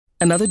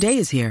Another day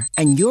is here,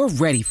 and you're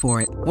ready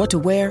for it. What to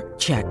wear?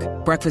 Check.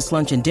 Breakfast,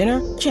 lunch, and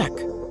dinner? Check.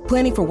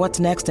 Planning for what's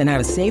next and how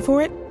to save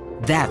for it?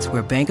 That's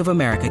where Bank of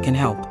America can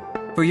help.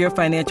 For your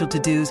financial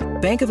to-dos,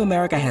 Bank of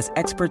America has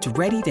experts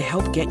ready to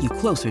help get you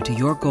closer to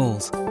your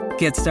goals.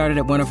 Get started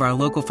at one of our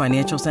local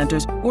financial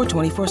centers or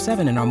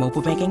 24/7 in our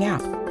mobile banking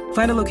app.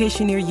 Find a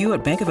location near you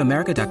at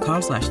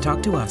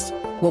bankofamerica.com/talktous.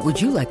 What would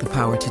you like the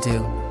power to do?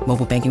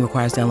 Mobile banking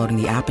requires downloading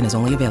the app and is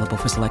only available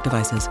for select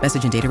devices.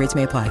 Message and data rates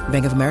may apply.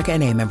 Bank of America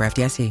N.A., member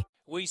FDIC.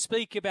 We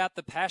speak about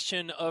the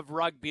passion of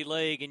rugby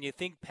league, and you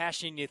think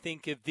passion, you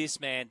think of this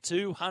man.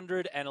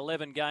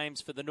 211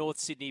 games for the North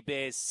Sydney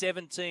Bears,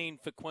 17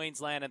 for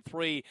Queensland and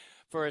 3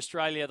 for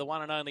Australia. The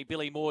one and only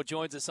Billy Moore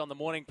joins us on the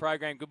morning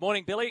program. Good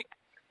morning, Billy.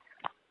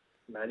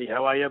 Matty,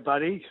 how are you,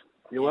 buddy?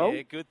 You well?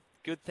 Yeah,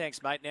 good,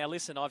 thanks, mate. Now,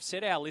 listen, I've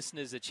set our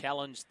listeners a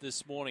challenge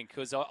this morning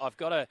because I've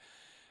got a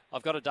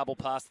double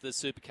pass to the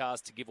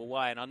Supercars to give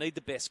away, and I need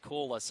the best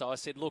caller. So I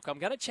said, look, I'm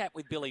going to chat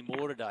with Billy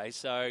Moore today,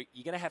 so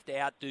you're going to have to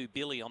outdo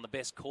Billy on the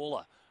best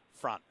caller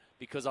front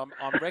because I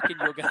reckon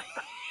you're going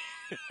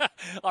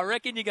I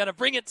reckon you're going to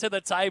bring it to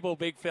the table,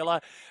 big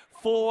fella.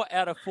 4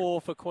 out of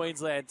 4 for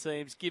Queensland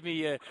teams. Give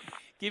me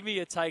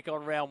a take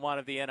on round 1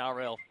 of the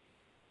NRL.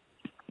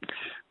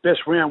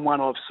 Best round 1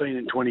 I've seen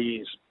in 20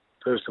 years,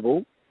 first of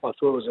all. I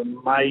thought it was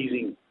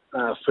amazing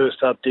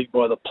first up dig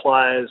by the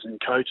players and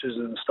coaches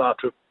and staff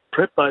to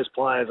prep those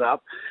players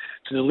up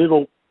to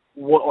deliver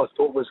what I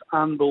thought was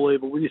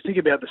unbelievable. When you think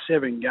about the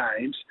 7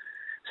 games,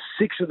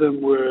 6 of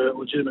them were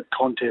legitimate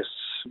contests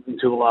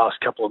until the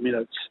last couple of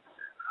minutes.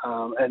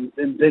 And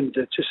then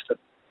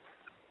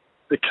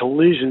the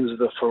collisions,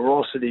 the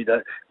ferocity,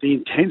 the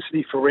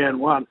intensity for round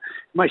 1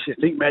 makes you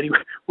think, Matty,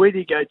 where do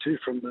you go to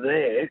from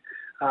there?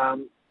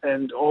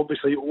 And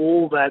obviously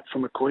all that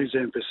from a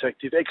Queensland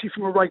perspective, actually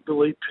from a rugby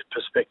league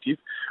perspective,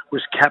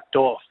 was capped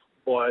off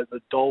by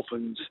the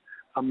Dolphins'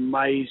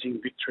 amazing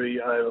victory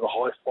over the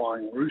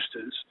high-flying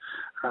Roosters.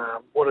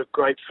 What a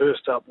great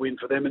first-up win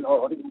for them. And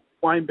I think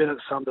Wayne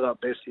Bennett summed it up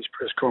best in his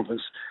press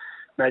conference.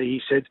 Matty,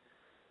 he said,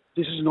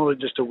 this is not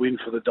just a win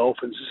for the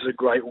Dolphins, this is a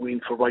great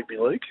win for rugby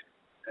league.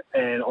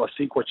 And I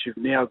think what you've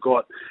now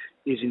got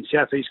is in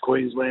southeast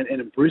Queensland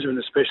and in Brisbane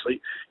especially,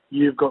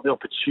 you've got the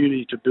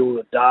opportunity to build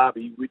a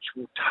derby which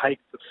will take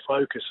the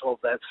focus of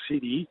that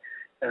city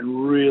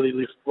and really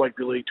lift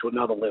rugby league to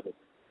another level.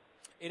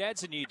 It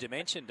adds a new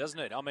dimension, doesn't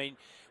it? I mean,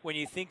 when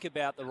you think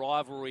about the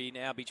rivalry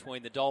now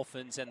between the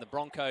Dolphins and the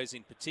Broncos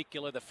in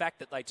particular, the fact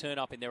that they turn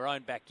up in their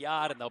own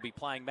backyard and they'll be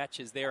playing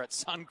matches there at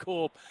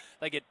Suncorp,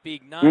 they get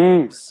big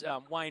names.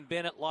 Wayne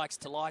Bennett likes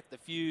to light the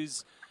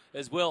fuse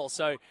as well.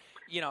 So,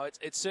 you know,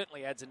 it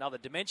certainly adds another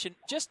dimension.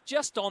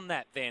 Just on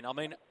that then, I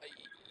mean,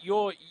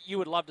 you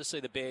would love to see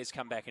the Bears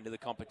come back into the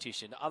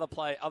competition.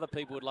 Other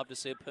people would love to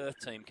see a Perth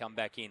team come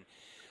back in.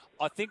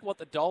 I think what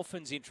the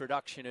Dolphins'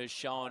 introduction has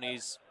shown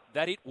is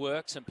that it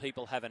works and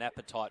people have an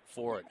appetite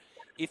for it.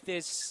 If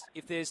there's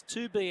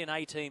to be an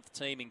 18th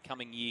team in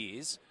coming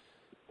years,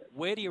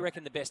 where do you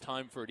reckon the best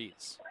home for it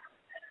is?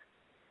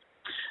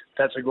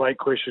 That's a great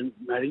question,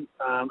 Matty.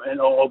 And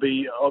I'll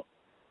be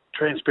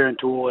transparent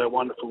to all our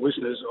wonderful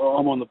listeners.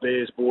 I'm on the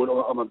Bears board.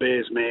 I'm a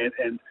Bears man,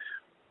 and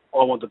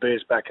I want the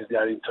Bears back as the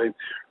 18th team.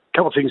 A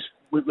couple of things.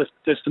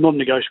 That's the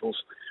non-negotiables.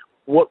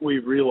 What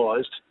we've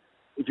realised,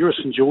 if you're a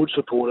St George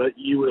supporter,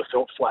 you would have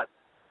felt flat.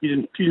 You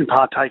didn't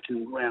partake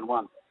in round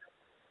 1.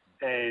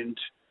 And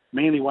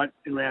Manly won't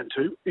in round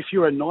 2. If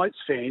you're a Knights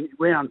fan,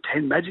 round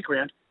 10, Magic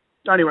round,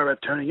 don't even worry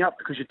about turning up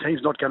because your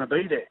team's not going to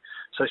be there.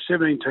 So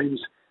 17 teams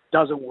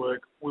doesn't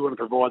work. We want to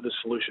provide the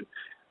solution.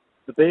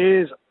 The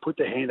Bears put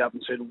their hand up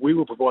and said, we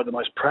will provide the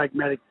most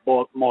pragmatic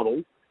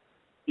model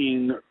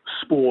in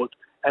sport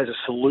as a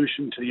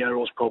solution to the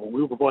NRL's problem.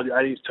 We will provide the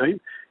 18th team,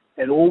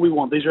 and all we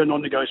want, these are our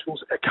non-negotiables,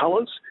 our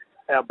colours,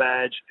 our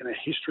badge, and our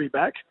history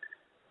back.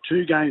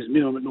 2 games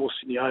minimum at North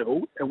Sydney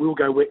Oval, and we'll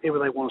go wherever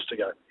they want us to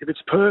go. If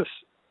it's Perth,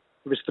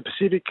 if it's the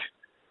Pacific,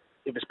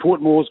 if it's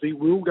Port Moresby,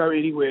 we'll go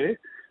anywhere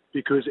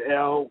because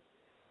our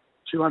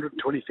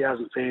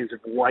 220,000 fans have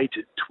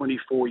waited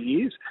 24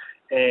 years,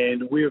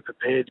 and we're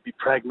prepared to be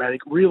pragmatic,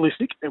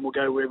 realistic, and we'll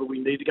go wherever we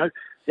need to go.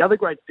 The other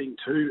great thing,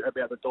 too,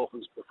 about the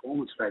Dolphins'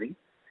 performance, Matty,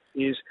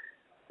 is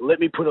let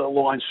me put a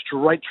line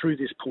straight through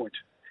this point.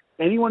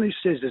 Anyone who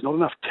says there's not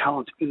enough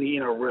talent in the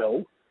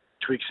NRL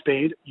to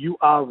expand, you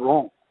are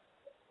wrong.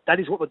 That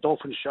is what the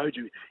Dolphins showed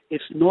you.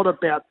 It's not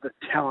about the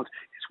talent.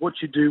 It's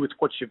what you do with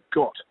what you've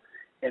got.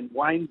 And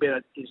Wayne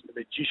Bennett is the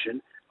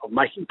magician of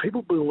making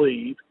people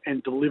believe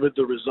and deliver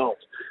the result.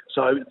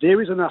 So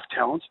there is enough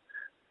talent.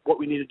 What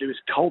we need to do is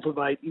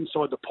cultivate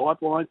inside the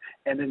pipeline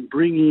and then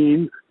bring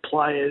in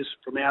players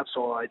from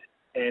outside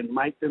and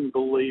make them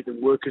believe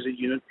and work as a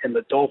unit. And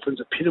the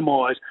Dolphins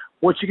epitomise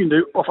what you can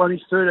do off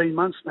only 13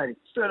 months, Matty.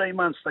 13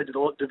 months they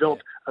developed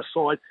a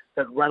side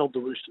that rattled the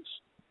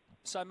Roosters.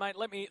 So, mate,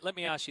 let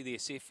me ask you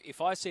this.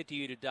 If I said to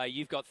you today,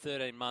 you've got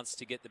 13 months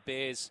to get the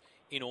Bears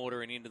in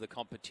order and into the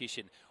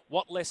competition,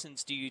 what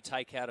lessons do you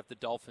take out of the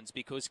Dolphins?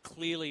 Because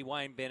clearly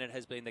Wayne Bennett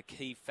has been the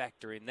key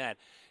factor in that.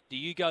 Do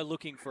you go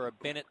looking for a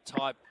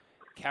Bennett-type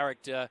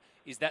character,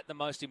 is that the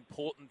most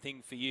important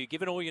thing for you?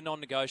 Given all your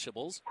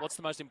non-negotiables, what's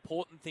the most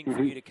important thing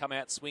for you to come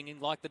out swinging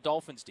like the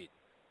Dolphins did?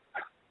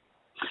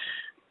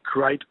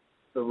 Create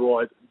the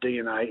right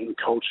DNA and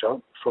culture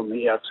from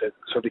the outset.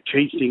 So the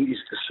key thing is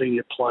the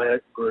senior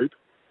player group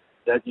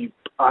that you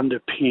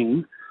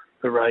underpin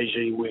the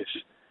regime with.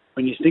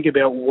 When you think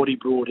about what he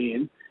brought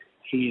in,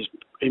 he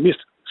missed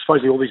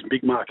supposedly all these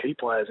big marquee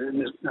players.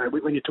 And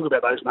when you talk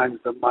about those names,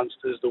 the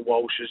Munsters, the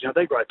Walshes,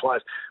 they're great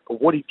players.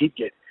 But what he did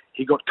get,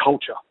 he got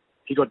culture.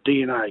 He got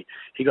DNA.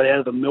 He got out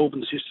of the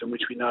Melbourne system,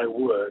 which we know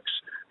works,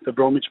 the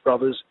Bromwich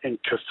brothers and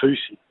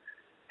Kaufusi.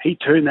 He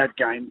turned that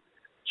game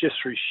just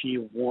through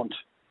sheer want.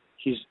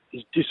 His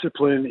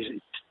discipline,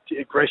 his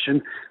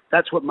aggression,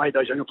 that's what made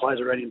those younger players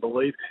around him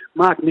believe.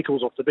 Mark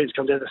Nichols off the bench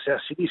comes out of the South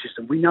Sydney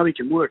system. We know he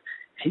can work.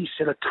 He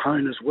set a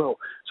tone as well.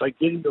 So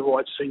getting the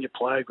right senior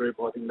player group,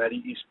 I think, Matty,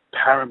 is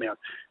paramount.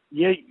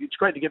 Yeah, it's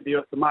great to get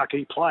the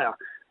marquee player,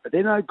 but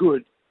they're no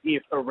good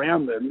if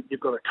around them you've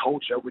got a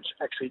culture which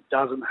actually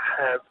doesn't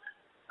have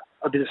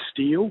a bit of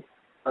steel,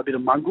 a bit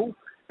of mongrel,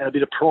 and a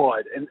bit of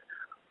pride. And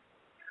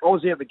I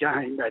was out of the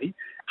game, Matty.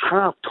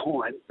 Half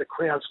time, the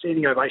crowd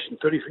standing ovation,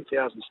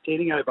 33,000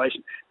 standing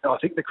ovation. And I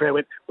think the crowd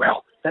went,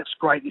 "Well, that's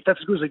great. If that's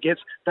as good as it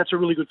gets, that's a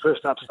really good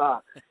first half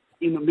start."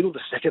 In the middle of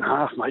the second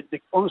half, mate,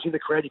 honestly, the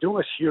crowd, you can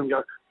almost hear them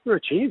go, "We're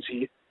a chance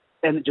here,"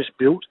 and it just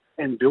built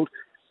and built.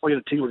 I get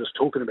a tingle just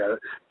talking about it.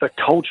 The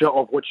culture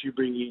of what you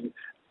bring in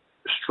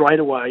straight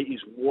away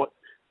is what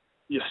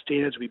your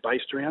standards will be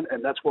based around,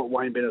 and that's what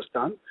Wayne Bennett's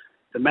done.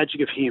 The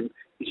magic of him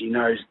is he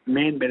knows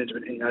man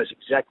management, and he knows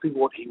exactly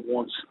what he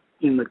wants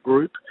in the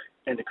group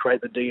and to create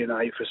the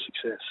DNA for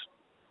success.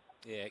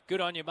 Yeah,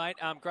 good on you, mate.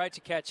 Great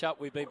to catch up.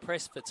 We've been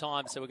pressed for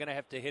time, so we're going to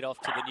have to head off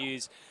to the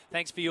news.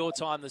 Thanks for your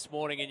time this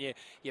morning and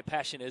your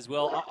passion as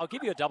well. I'll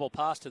give you a double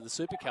pass to the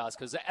Supercars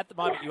because at the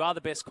moment you are the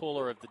best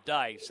caller of the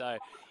day. So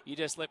you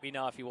just let me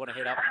know if you want to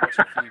head up and watch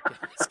a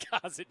few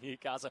cars at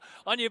Newcastle.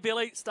 On you,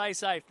 Billy. Stay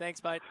safe.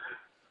 Thanks, mate.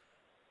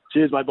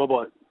 Cheers, mate.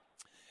 Bye-bye.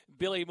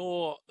 Billy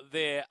Moore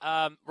there.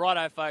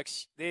 Righto,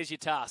 folks, there's your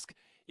task.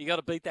 You got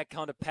to beat that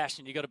kind of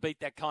passion. You got to beat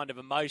that kind of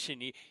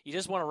emotion. You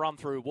just want to run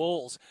through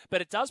walls.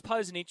 But it does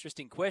pose an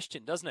interesting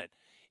question, doesn't it?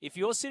 If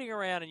you're sitting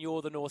around and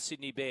you're the North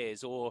Sydney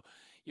Bears, or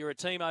you're a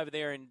team over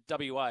there in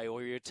WA,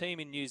 or you're a team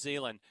in New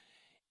Zealand,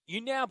 you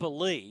now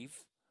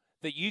believe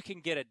that you can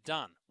get it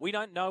done. We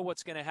don't know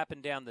what's going to happen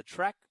down the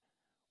track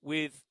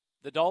with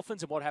the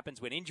Dolphins and what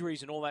happens when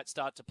injuries and all that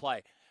start to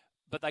play.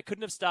 But they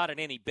couldn't have started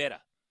any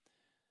better.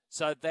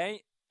 So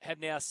they have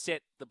now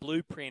set the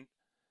blueprint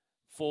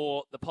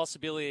for the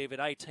possibility of an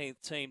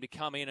 18th team to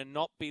come in and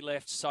not be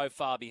left so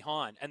far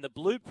behind. And the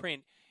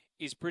blueprint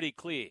is pretty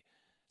clear.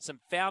 Some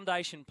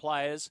foundation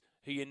players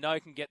who you know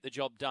can get the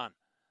job done.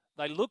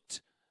 They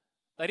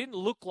didn't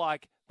look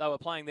like they were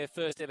playing their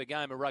first ever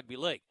game of rugby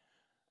league,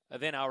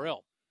 of NRL.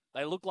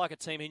 They looked like a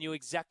team who knew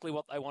exactly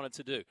what they wanted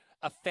to do.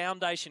 A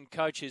foundation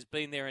coach has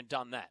been there and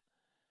done that.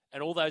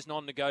 And all those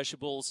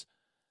non-negotiables,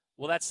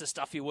 well, that's the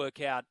stuff you work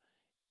out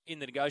in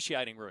the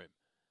negotiating room.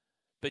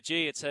 But,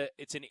 gee, it's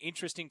an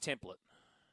interesting template.